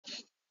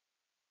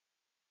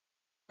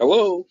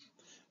Hello,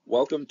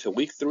 welcome to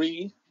week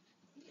 3.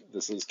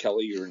 This is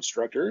Kelly, your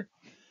instructor.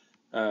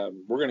 We're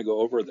going to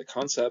go over the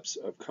concepts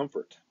of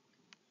comfort,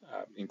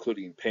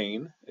 including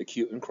pain,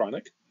 acute and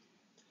chronic,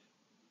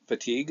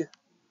 fatigue,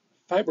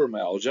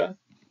 fibromyalgia,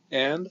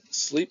 and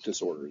sleep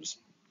disorders.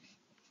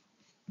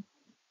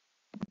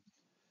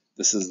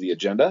 This is the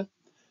agenda.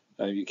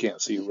 You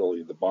can't see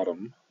really the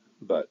bottom,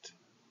 but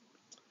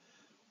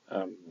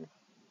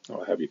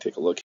I'll have you take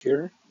a look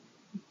here.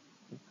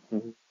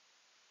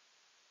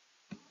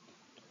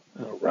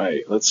 All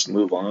right, let's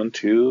move on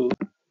to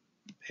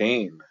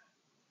pain.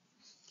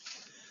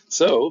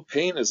 So,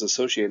 pain is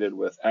associated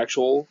with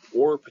actual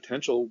or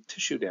potential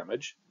tissue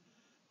damage,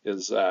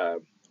 is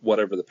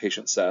whatever the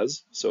patient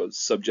says, so it's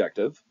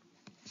subjective.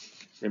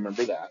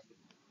 Remember that,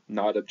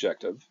 not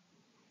objective.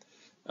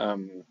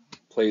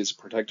 Plays a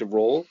protective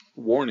role,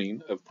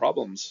 warning of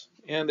problems,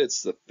 and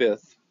it's the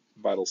 5th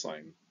vital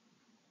sign.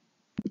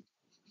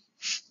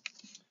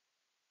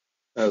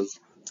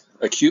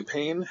 Acute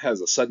pain has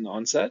a sudden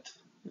onset.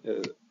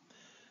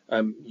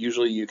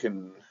 Usually you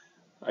can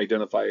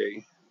identify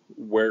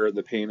where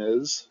the pain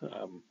is.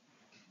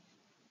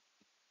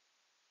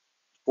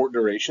 Short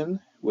duration,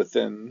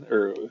 within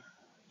a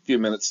few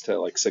minutes to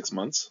like 6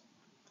 months.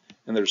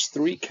 And there's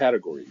 3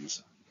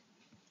 categories.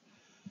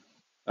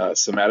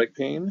 Somatic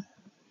pain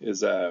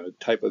is a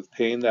type of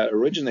pain that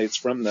originates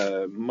from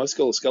the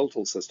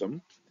musculoskeletal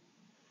system,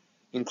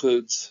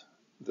 includes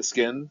the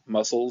skin,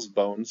 muscles,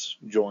 bones,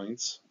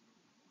 joints,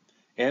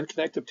 and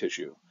connective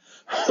tissue.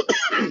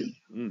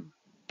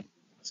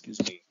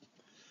 Excuse me.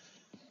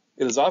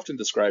 It is often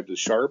described as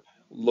sharp,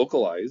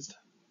 localized,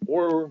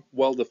 or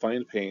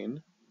well-defined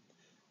pain,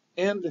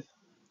 and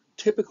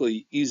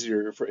typically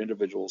easier for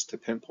individuals to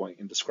pinpoint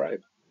and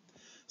describe.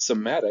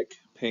 Somatic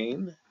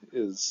pain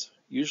is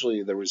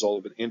usually the result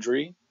of an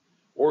injury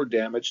or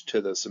damage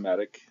to the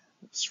somatic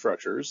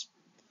structures,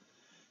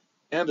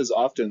 and is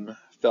often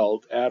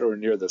felt at or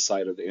near the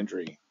site of the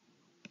injury.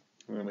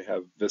 And then we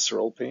have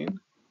visceral pain.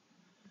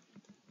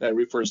 That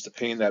refers to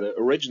pain that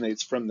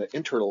originates from the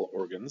internal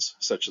organs,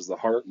 such as the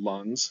heart,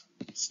 lungs,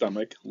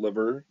 stomach,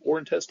 liver, or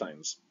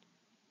intestines.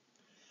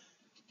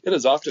 It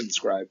is often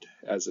described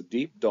as a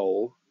deep,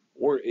 dull,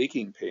 or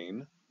aching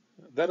pain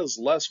that is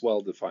less well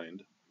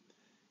defined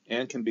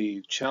and can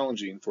be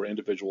challenging for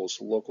individuals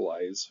to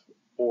localize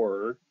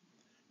or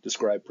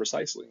describe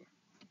precisely.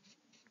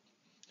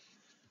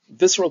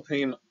 Visceral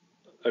pain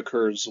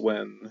occurs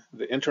when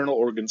the internal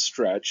organs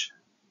stretch,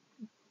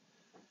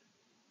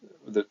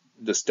 the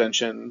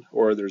distension,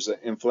 or there's an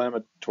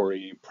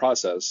inflammatory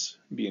process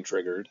being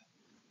triggered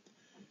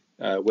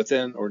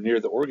within or near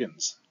the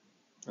organs.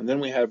 And then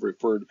we have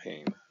referred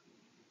pain.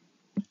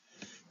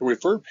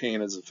 Referred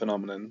pain is a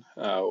phenomenon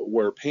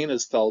where pain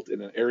is felt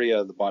in an area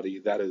of the body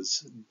that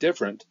is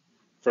different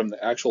from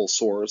the actual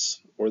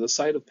source or the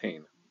site of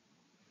pain.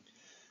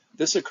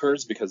 This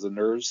occurs because the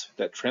nerves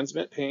that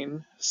transmit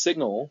pain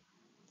signals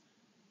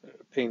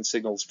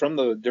from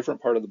the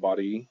different part of the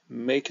body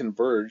may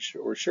converge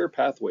or share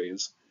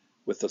pathways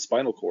with the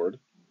spinal cord.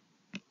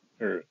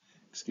 Let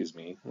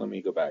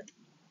me go back.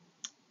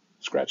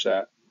 Scratch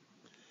that.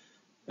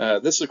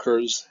 This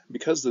occurs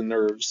because the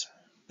nerves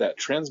that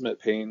transmit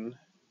pain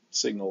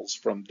signals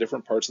from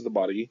different parts of the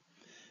body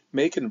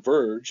may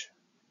converge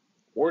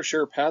or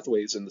share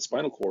pathways in the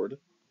spinal cord,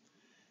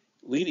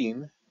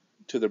 leading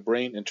to the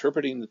brain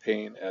interpreting the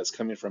pain as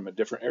coming from a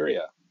different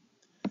area.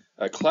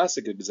 A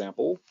classic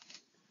example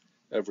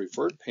of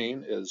referred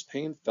pain is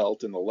pain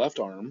felt in the left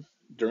arm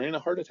during a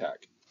heart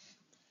attack.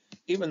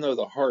 Even though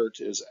the heart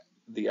is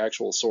the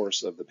actual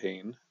source of the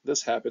pain,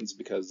 this happens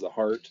because the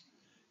heart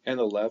and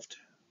the left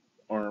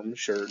arm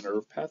share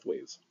nerve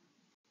pathways.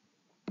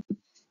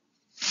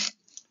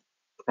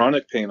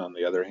 Chronic pain, on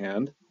the other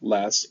hand,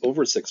 lasts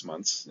over 6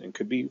 months and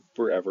could be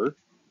forever.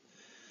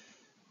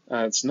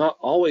 It's not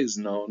always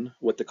known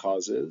what the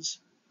cause is,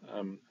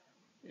 and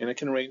it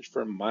can range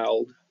from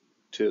mild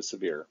to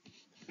severe.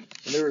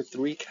 And there are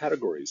 3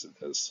 categories of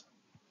this.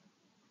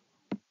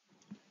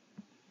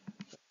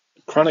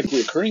 Chronic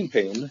recurring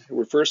pain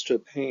refers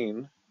to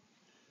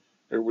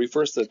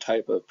the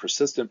type of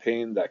persistent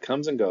pain that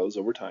comes and goes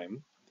over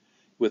time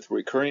with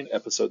recurring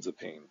episodes of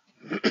pain.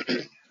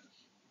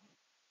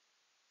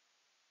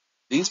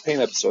 These pain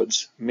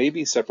episodes may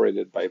be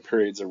separated by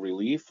periods of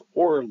relief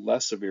or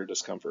less severe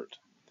discomfort,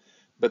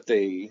 but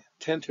they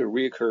tend to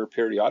reoccur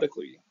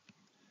periodically.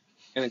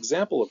 An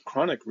example of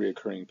chronic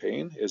reoccurring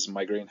pain is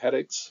migraine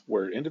headaches,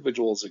 where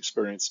individuals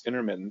experience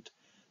intermittent,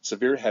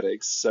 severe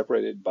headaches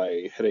separated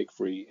by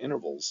headache-free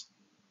intervals.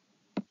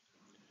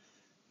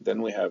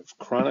 Then we have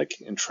chronic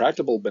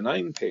intractable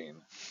benign pain.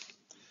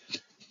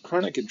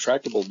 Chronic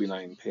intractable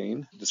benign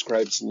pain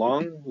describes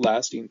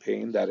long-lasting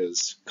pain that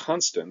is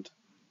constant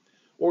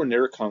or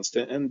near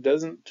constant and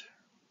doesn't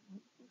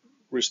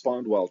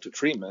respond well to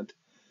treatment,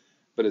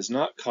 but is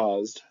not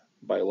caused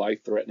by a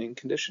life-threatening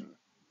condition.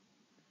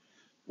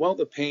 While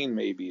the pain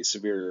may be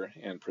severe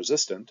and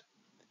persistent,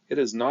 it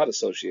is not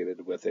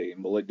associated with a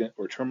malignant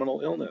or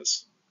terminal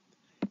illness.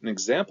 An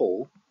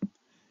example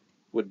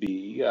would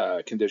be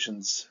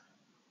conditions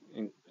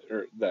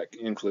that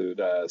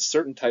include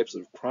certain types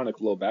of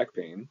chronic low back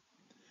pain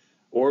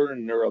or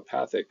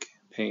neuropathic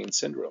pain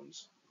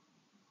syndromes,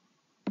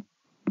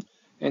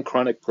 and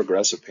chronic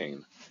progressive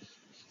pain.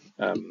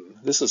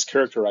 This is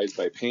characterized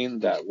by pain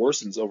that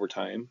worsens over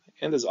time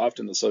and is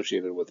often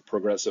associated with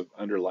progressive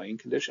underlying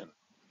condition.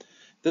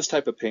 This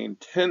type of pain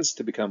tends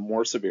to become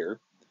more severe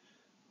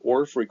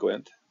or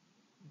frequent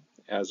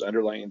as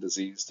underlying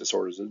disease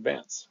disorders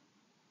advance.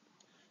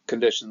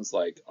 Conditions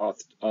like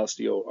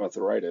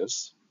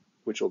osteoarthritis,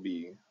 which will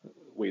be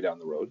way down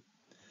the road,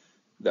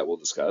 that we'll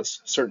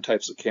discuss, certain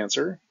types of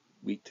cancer,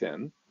 week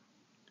 10,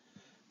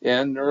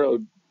 and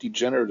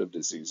neurodegenerative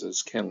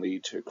diseases can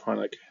lead to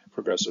chronic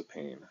progressive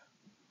pain.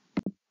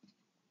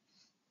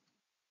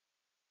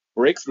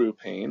 Breakthrough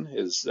pain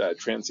is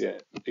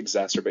transient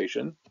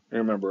exacerbation.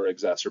 Remember,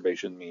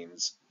 exacerbation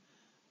means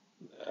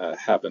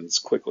happens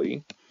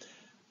quickly,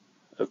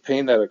 of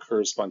pain that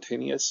occurs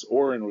spontaneous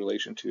or in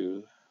relation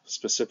to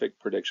specific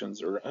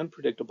predictions or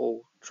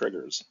unpredictable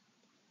triggers.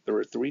 There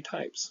are 3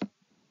 types.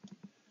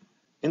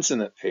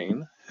 Incident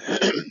pain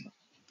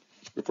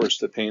refers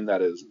to pain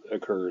that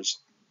occurs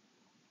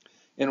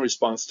in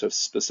response to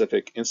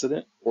specific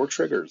incident or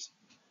triggers.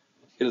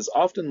 It is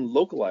often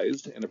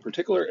localized in a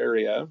particular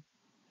area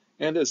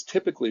and is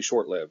typically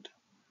short-lived.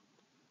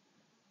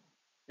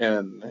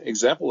 An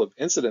example of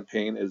incident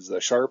pain is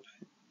the sharp,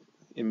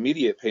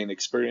 immediate pain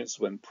experienced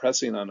when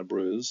pressing on a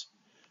bruise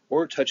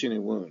or touching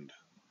a wound.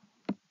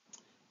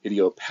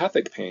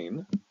 Idiopathic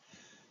pain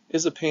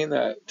is a pain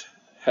that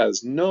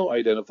has no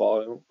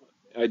identifiable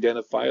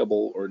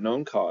or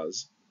known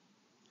cause.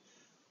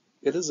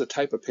 It is a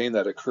type of pain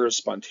that occurs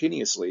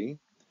spontaneously,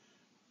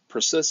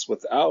 persists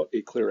without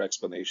a clear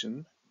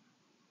explanation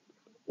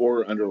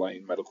or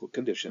underlying medical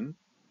condition.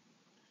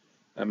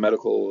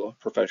 Medical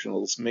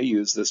professionals may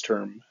use this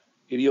term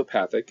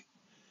idiopathic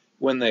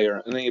when they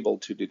are unable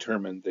to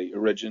determine the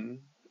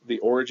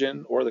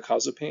origin or the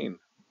cause of pain.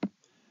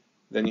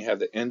 Then you have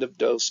the end of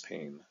dose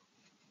pain.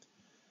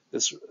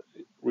 This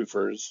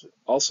refers,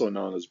 also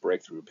known as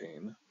breakthrough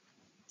pain,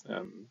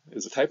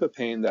 is a type of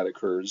pain that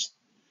occurs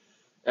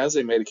as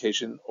a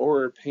medication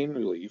or pain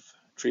relief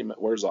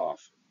treatment wears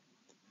off.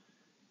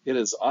 It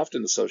is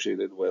often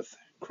associated with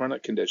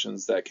chronic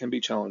conditions that can be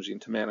challenging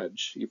to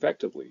manage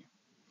effectively.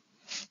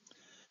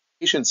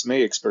 Patients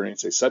may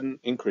experience a sudden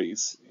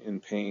increase in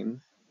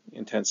pain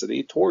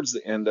intensity towards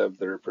the end of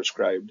their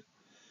prescribed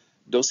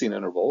dosing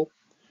interval,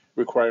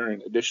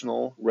 requiring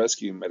additional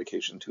rescue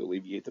medication to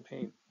alleviate the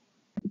pain.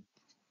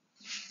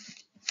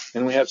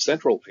 And we have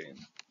central pain.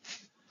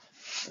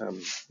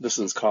 This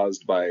is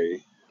caused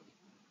by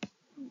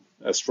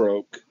a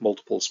stroke,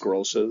 multiple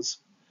sclerosis,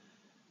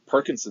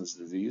 Parkinson's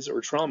disease,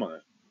 or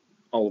trauma,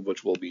 all of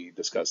which we'll be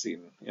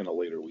discussing in a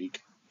later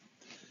week.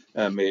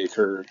 May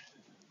occur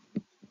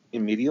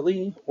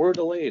immediately or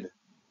delayed.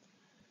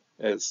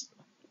 It's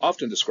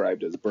often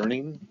described as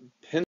burning,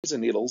 pins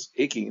and needles,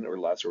 aching, or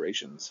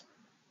lacerations,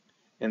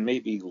 and may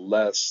be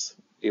less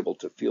able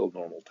to feel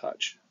normal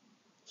touch,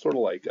 sort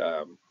of like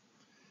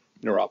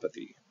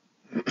neuropathy.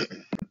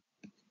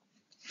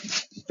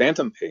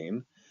 Phantom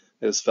pain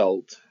is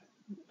felt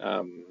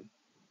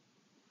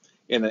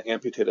in an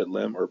amputated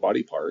limb or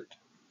body part,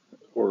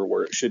 or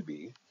where it should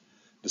be,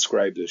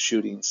 described as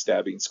shooting,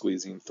 stabbing,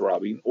 squeezing,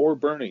 throbbing, or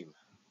burning.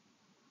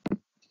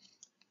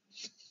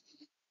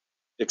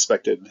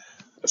 Expected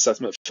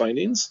assessment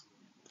findings.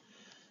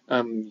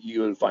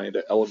 You would find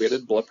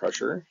elevated blood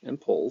pressure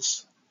and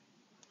pulse,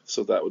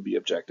 so that would be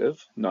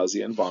objective.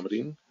 Nausea and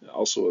vomiting,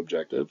 also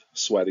objective.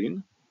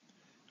 Sweating,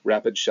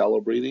 rapid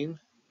shallow breathing,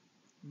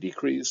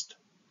 decreased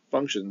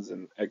functions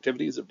and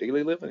activities of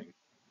daily living.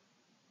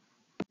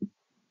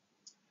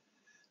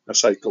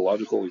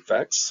 Psychological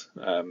effects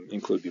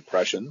include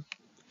depression,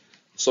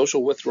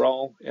 social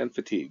withdrawal, and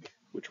fatigue,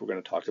 which we're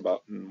going to talk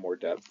about in more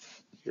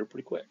depth here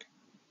pretty quick.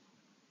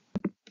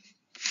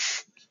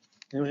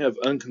 And we have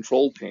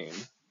uncontrolled pain,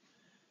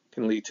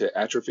 can lead to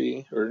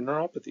atrophy or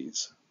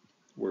neuropathies,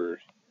 where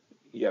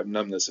you have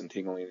numbness and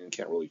tingling and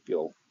can't really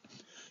feel.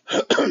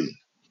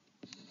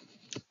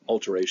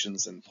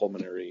 Alterations in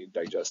pulmonary,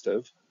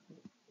 digestive,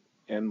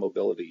 and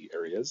mobility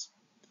areas.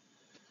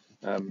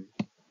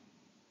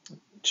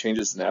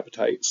 Changes in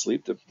appetite,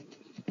 sleep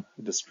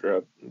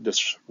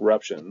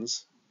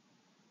disruptions,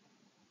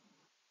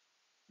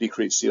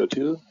 decreased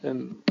CO2,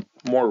 and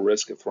more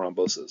risk of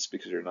thrombosis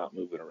because you're not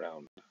moving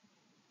around.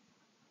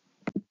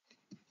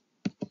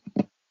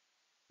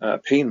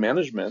 Pain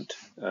management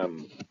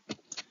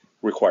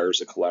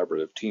requires a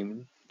collaborative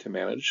team to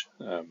manage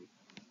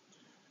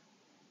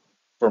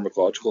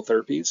pharmacological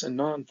therapies and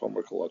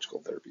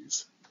non-pharmacological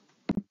therapies.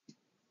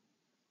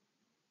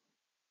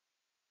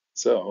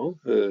 So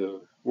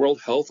the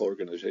World Health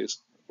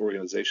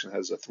Organization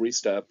has a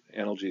 3-step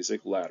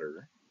analgesic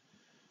ladder.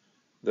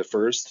 The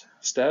first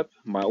step,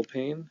 mild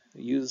pain,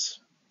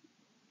 use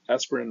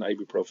aspirin,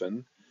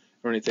 ibuprofen,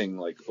 or anything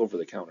like over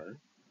the counter.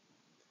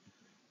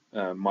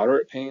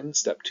 Moderate pain,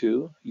 step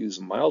 2, use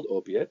mild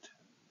opiate,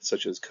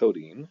 such as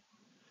codeine.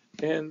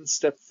 And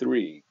step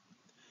 3,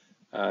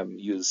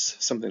 use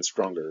something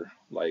stronger,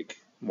 like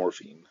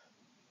morphine.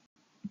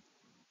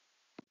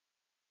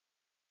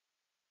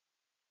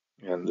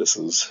 And this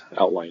is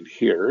outlined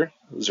here.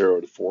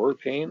 0 to 4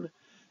 pain,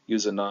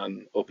 use a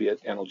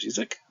non-opiate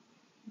analgesic.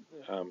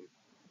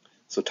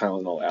 So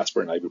Tylenol,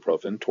 aspirin,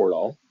 ibuprofen,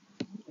 Toradol,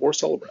 or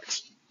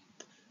Celebrex.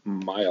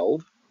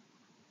 Mild,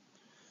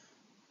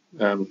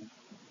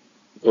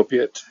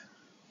 opiate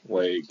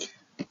like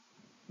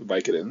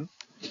Vicodin.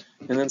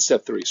 And then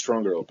step 3,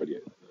 stronger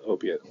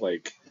opiate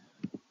like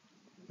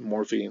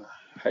morphine,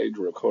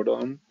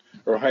 hydrocodone,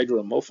 or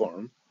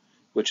hydromorphone,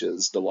 which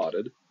is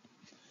Dilaudid,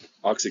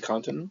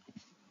 OxyContin,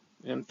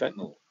 and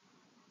fentanyl.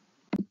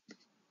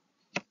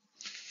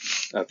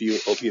 A few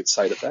opiate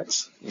side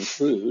effects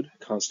include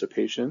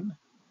constipation,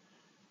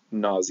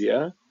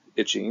 nausea,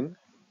 itching,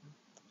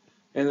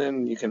 and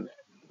then you can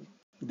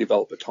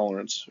develop a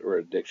tolerance or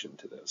addiction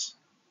to this.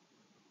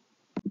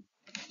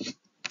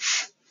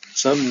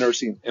 Some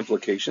nursing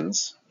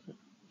implications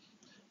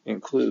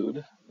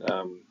include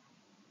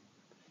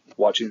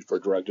watching for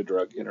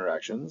drug-to-drug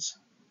interactions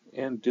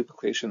and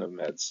duplication of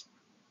meds.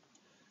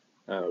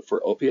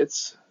 For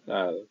opiates,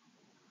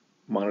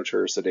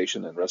 monitor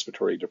sedation and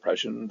respiratory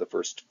depression the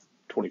first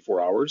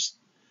 24 hours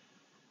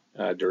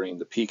during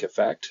the peak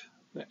effect,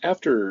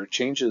 after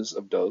changes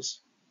of dose,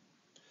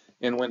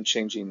 and when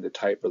changing the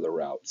type or the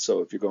route.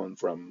 So if you're going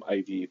from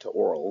IV to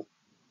oral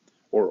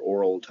or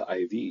oral to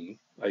IV,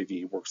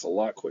 IV works a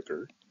lot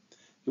quicker.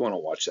 You want to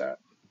watch that.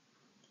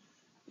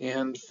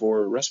 And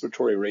for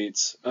respiratory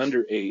rates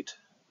under 8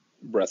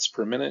 breaths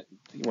per minute,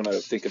 you want to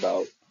think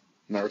about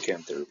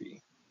Narcan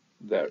therapy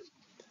that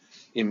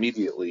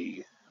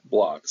immediately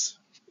blocks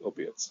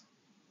opiates.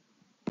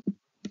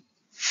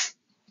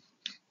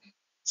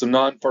 Some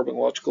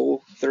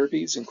non-pharmacological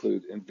therapies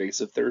include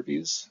invasive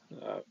therapies,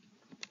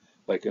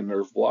 like a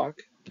nerve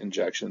block,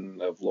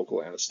 injection of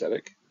local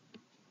anesthetic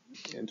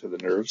into the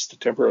nerves to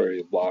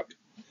temporarily block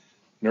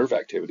nerve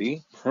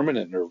activity,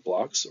 permanent nerve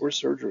blocks, or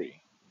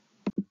surgery.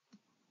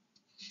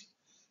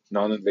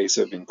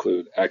 Non-invasive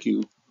include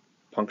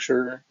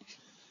acupuncture,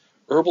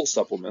 herbal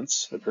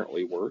supplements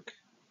apparently work,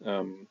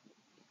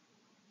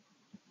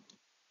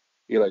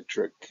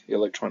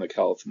 electronic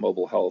health,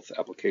 mobile health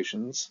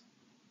applications,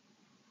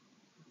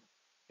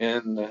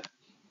 and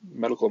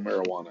medical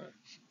marijuana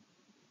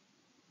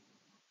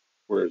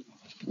were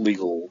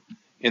legal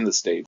in the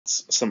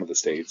states, some of the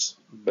states,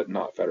 but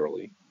not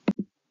federally.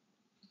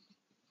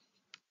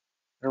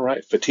 All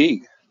right,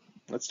 fatigue.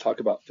 Let's talk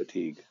about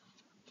fatigue.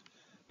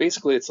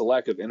 Basically, it's a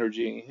lack of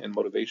energy and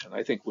motivation.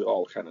 I think we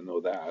all kind of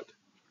know that.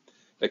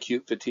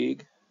 Acute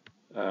fatigue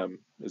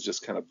is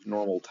just kind of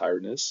normal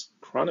tiredness.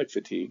 Chronic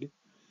fatigue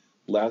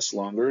lasts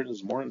longer and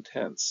is more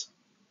intense,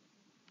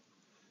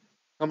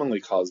 commonly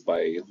caused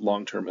by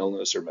long-term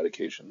illness or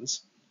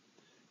medications.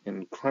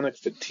 And chronic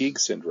fatigue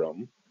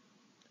syndrome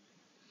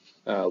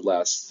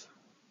lasts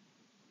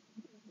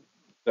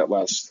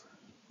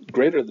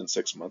greater than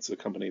 6 months,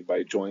 accompanied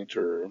by joint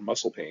or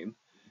muscle pain,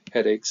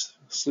 headaches,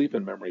 sleep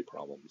and memory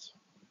problems.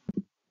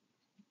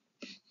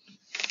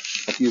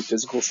 A few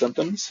physical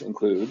symptoms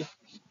include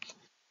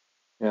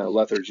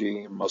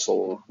lethargy,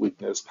 muscle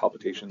weakness,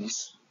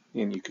 palpitations,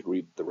 and you could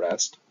read the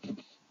rest.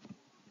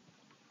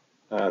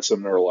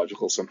 Some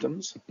neurological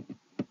symptoms,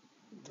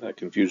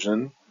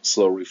 confusion,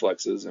 slow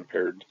reflexes,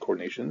 impaired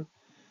coordination,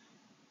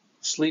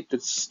 sleep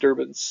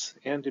disturbance,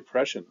 and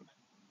depression.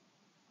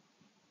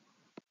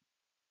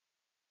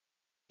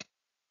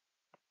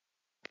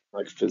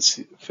 Like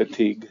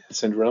fatigue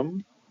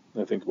syndrome,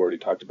 I think we've already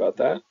talked about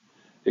that.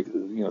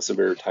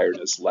 Severe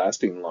tiredness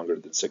lasting longer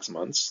than 6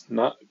 months,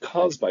 not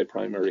caused by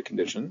primary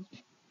condition,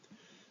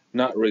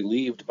 not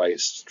relieved by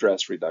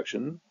stress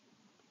reduction,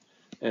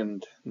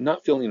 and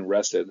not feeling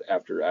rested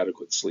after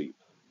adequate sleep.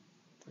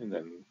 And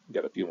then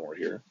got a few more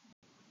here.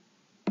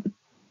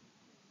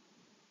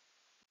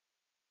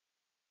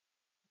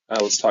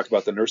 Let's talk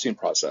about the nursing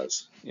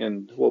process,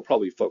 and we'll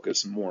probably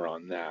focus more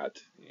on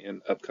that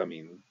in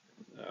upcoming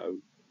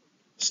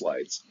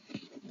slides.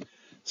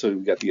 So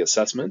we've got the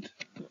assessment,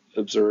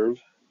 observe,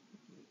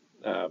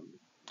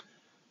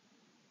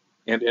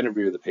 and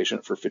interview the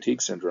patient for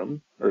fatigue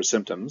syndrome or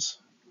symptoms,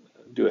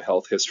 do a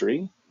health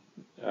history,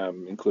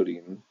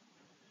 including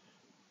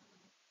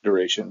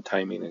duration,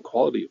 timing, and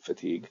quality of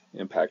fatigue,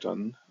 impact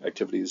on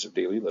activities of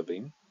daily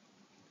living,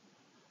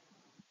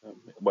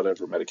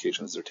 whatever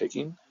medications they're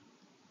taking,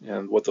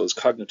 and what those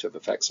cognitive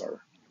effects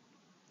are.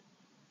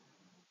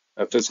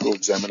 A physical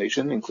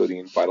examination,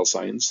 including vital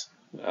signs,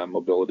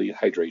 mobility,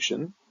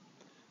 hydration,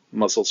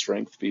 muscle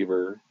strength,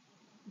 fever,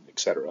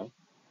 etc.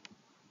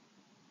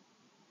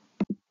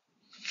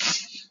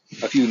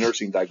 A few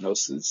nursing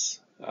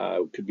diagnoses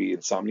could be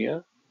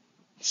insomnia,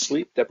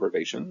 sleep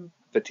deprivation,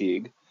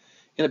 fatigue,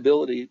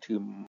 inability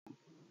to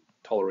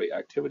tolerate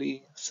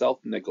activity,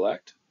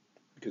 self-neglect,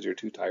 because you're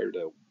too tired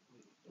to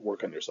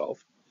work on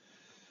yourself,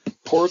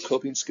 poor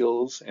coping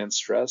skills, and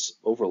stress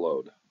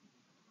overload.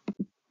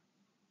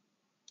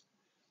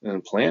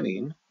 And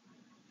planning,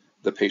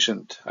 the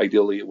patient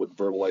ideally would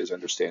verbalize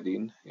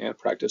understanding and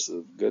practice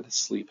of good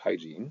sleep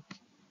hygiene,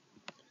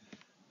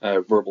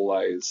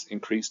 verbalize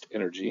increased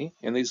energy,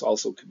 and these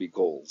also could be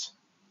goals.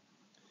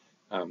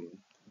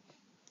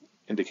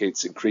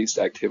 indicates increased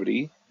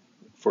activity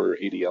for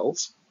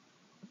ADLs.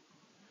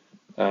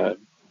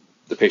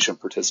 The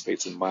patient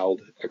participates in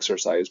mild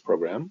exercise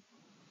program.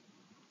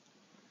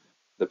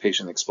 The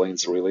patient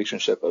explains the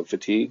relationship of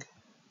fatigue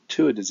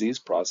to a disease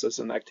process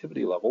and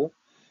activity level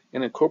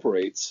and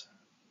incorporates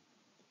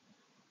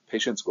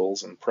patient's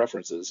goals and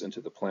preferences into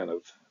the plan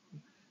of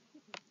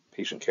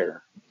patient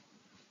care.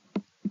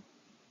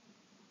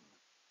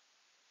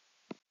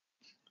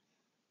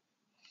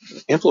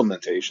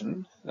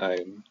 Implementation, I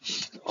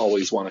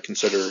always want to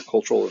consider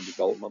cultural and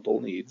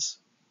developmental needs.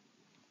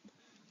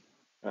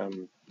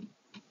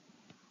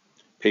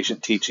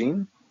 Patient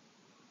teaching,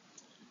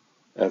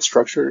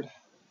 structured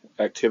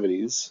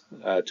activities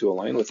to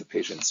align with the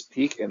patient's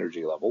peak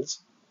energy levels,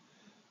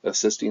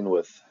 assisting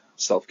with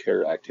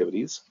self-care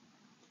activities,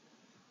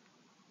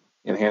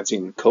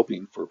 enhancing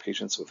coping for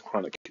patients with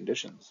chronic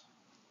conditions,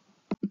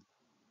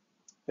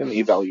 and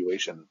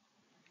evaluation.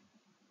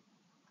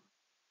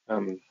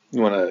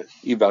 You want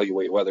to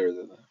evaluate whether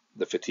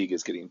the fatigue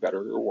is getting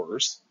better or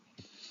worse,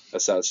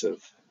 assess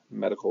if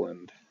medical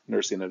and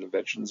nursing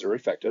interventions are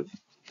effective,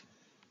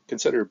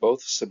 consider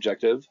both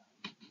subjective,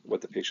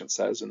 what the patient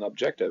says, and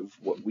objective,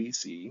 what we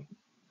see,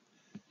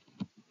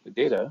 the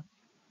data,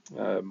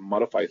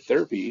 modify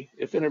therapy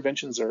if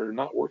interventions are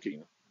not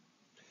working,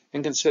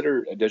 and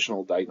consider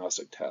additional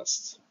diagnostic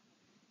tests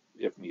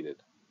if needed.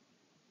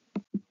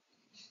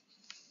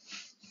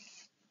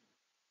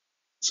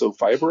 So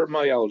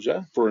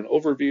fibromyalgia, for an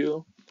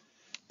overview,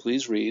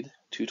 please read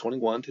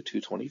 221 to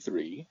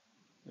 223.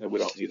 We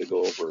don't need to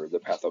go over the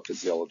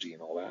pathophysiology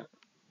and all that.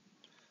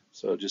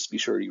 So just be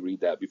sure you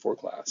read that before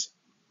class.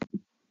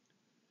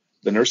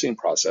 The nursing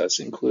process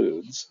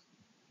includes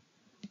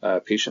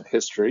patient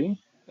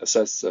history,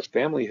 assess the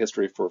family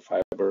history for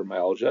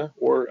fibromyalgia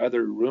or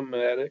other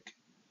rheumatic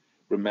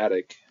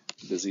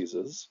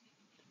diseases,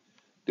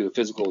 do a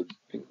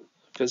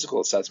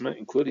physical assessment,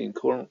 including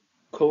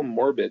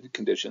comorbid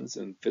conditions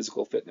and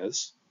physical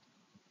fitness.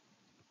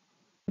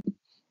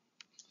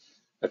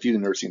 A few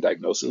nursing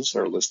diagnoses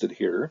are listed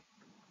here.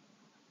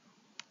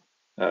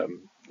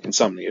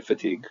 Insomnia,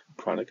 fatigue,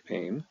 chronic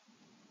pain,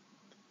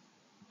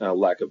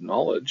 lack of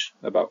knowledge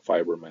about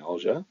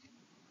fibromyalgia,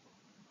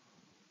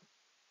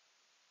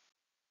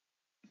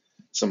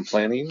 some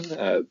planning.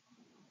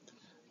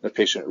 The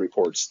patient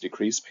reports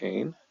decreased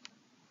pain,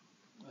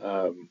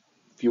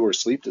 fewer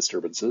sleep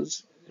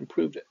disturbances,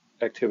 improved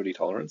activity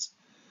tolerance,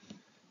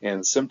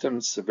 and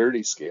symptom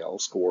severity scale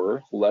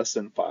score less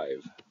than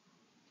 5.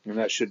 And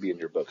that should be in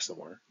your book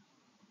somewhere.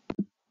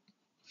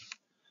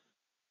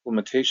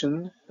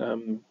 Implementation.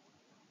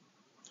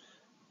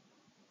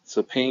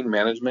 So pain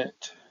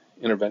management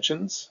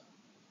interventions,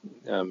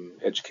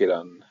 educate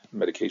on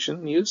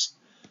medication use,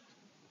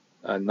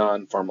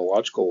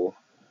 non-pharmacological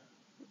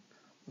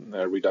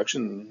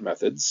reduction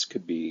methods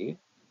could be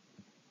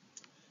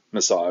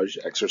massage,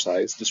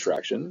 exercise,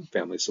 distraction,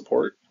 family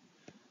support,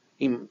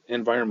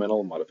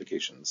 environmental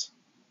modifications.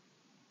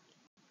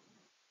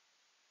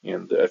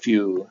 And a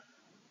few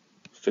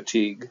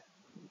fatigue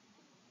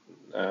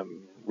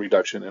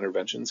reduction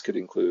interventions could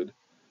include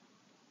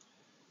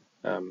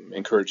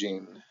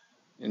encouraging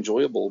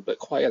enjoyable but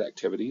quiet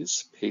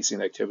activities,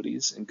 pacing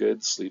activities, and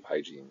good sleep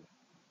hygiene.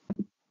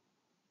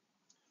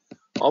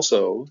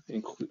 Also,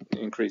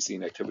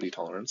 increasing activity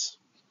tolerance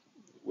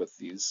with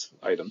these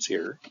items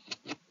here.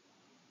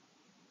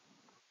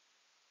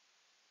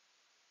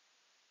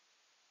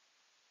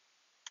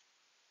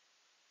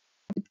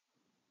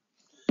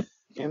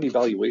 And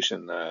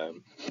evaluation,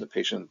 the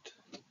patient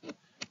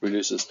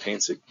reduces pain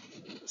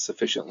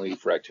sufficiently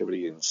for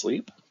activity and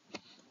sleep,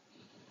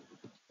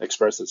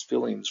 expresses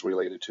feelings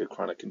related to a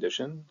chronic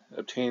condition,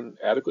 obtain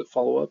adequate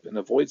follow-up, and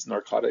avoids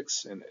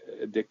narcotics and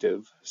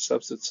addictive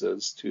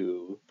substances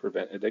to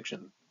prevent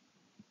addiction.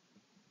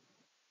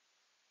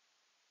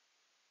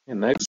 And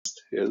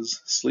next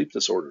is sleep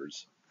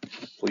disorders.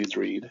 Please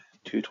read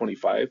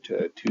 225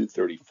 to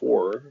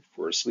 234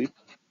 for a sleep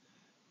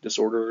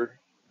disorder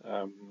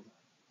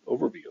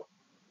overview.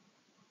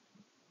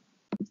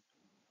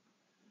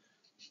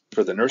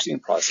 For the nursing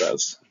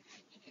process,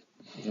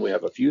 we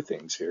have a few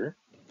things here.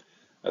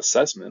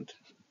 Assessment.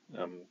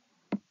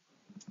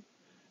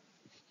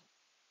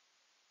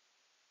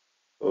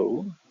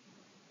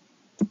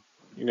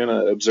 You're going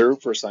to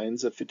observe for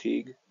signs of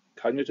fatigue,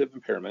 cognitive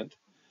impairment,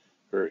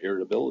 or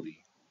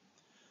irritability.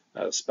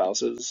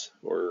 Spouses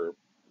or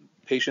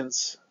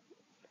patients,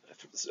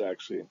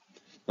 actually,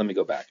 let me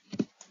go back.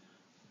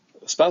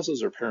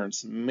 Spouses or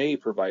parents may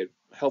provide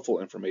helpful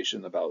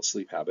information about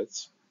sleep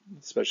habits,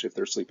 especially if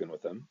they're sleeping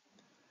with them.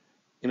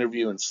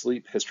 Interview and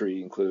sleep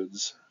history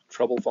includes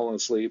trouble falling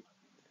asleep,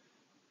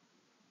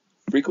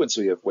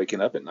 frequency of waking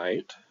up at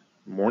night,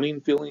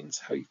 morning feelings,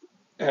 how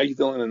you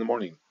feeling in the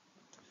morning,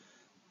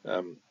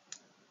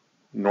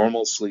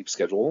 normal sleep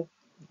schedule,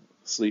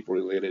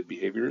 sleep-related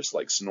behaviors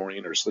like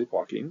snoring or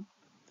sleepwalking,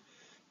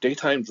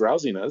 daytime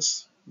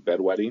drowsiness,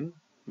 bedwetting,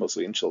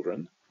 mostly in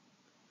children,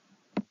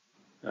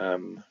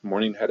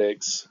 morning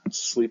headaches,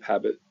 sleep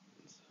habit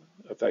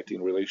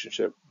affecting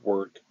relationship,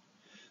 work,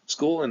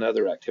 school, and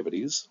other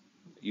activities,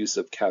 use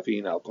of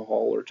caffeine,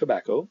 alcohol, or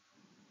tobacco,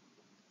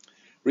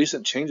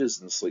 recent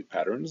changes in sleep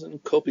patterns,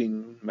 and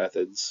coping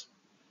methods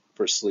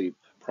for sleep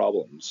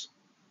problems.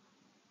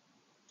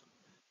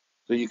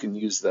 So you can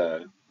use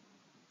the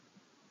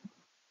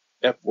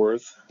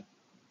Epworth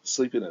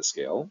Sleepiness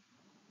Scale,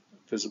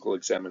 physical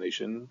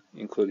examination,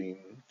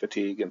 including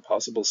fatigue and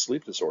possible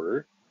sleep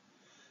disorder,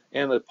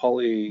 and a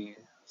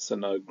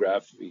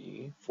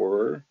polysomnography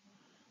for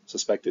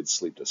suspected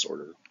sleep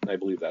disorder. I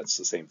believe that's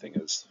the same thing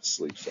as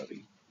sleep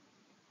study.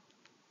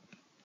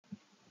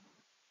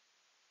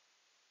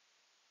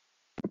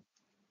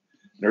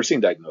 Nursing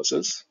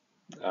diagnosis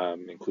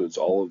includes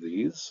all of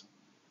these,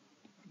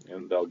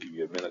 and I'll give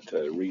you a minute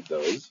to read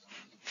those.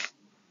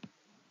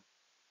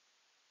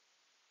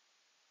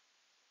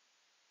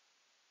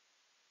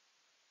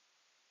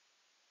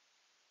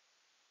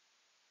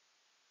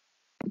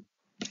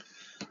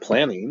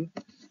 Planning,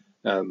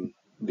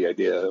 the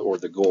idea or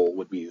the goal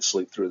would be to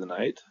sleep through the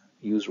night,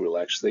 use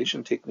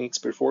relaxation techniques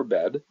before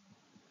bed,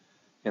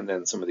 and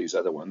then some of these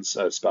other ones,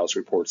 spouse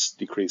reports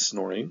decreased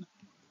snoring,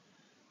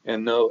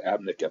 and no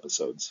apneic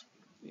episodes,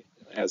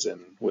 as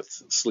in with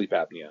sleep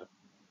apnea.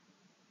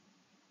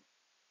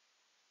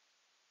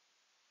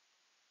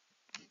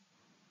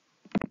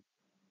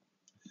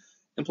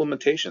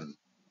 Implementation.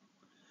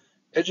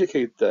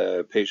 Educate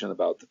the patient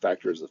about the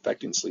factors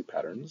affecting sleep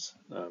patterns.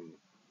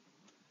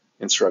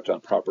 Instruct on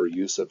proper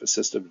use of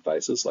assistive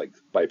devices like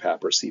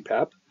BiPAP or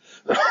CPAP.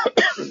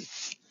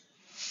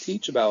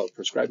 Teach about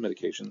prescribed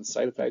medications,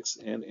 side effects,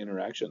 and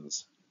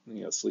interactions.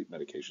 Sleep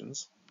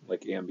medications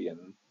like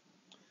Ambien,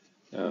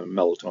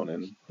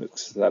 melatonin,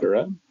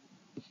 etc.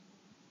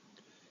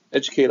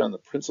 Educate on the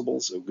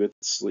principles of good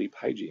sleep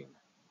hygiene.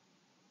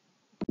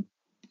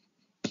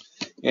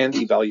 And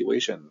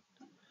evaluation.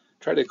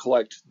 Try to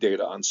collect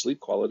data on sleep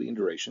quality and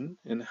duration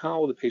and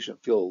how the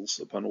patient feels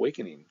upon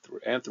awakening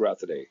and throughout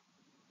the day.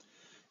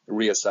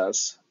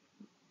 Reassess.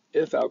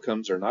 If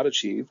outcomes are not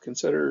achieved,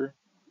 consider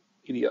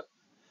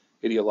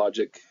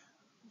etiologic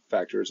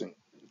factors and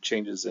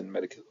changes in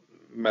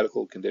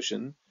medical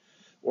condition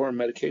or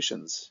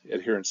medications,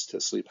 adherence to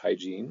sleep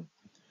hygiene,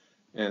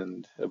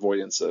 and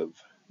avoidance of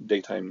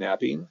daytime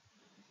napping,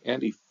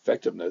 and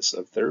effectiveness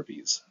of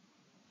therapies.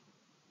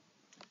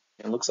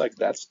 And it looks like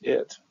that's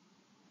it.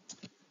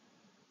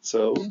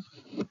 So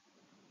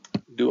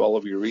do all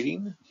of your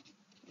reading,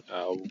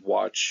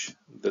 watch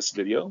this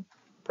video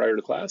prior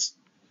to class,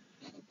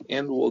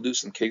 and we'll do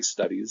some case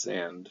studies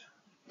and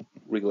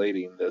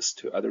relating this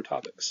to other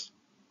topics.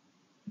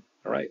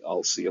 All right,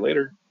 I'll see you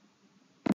later.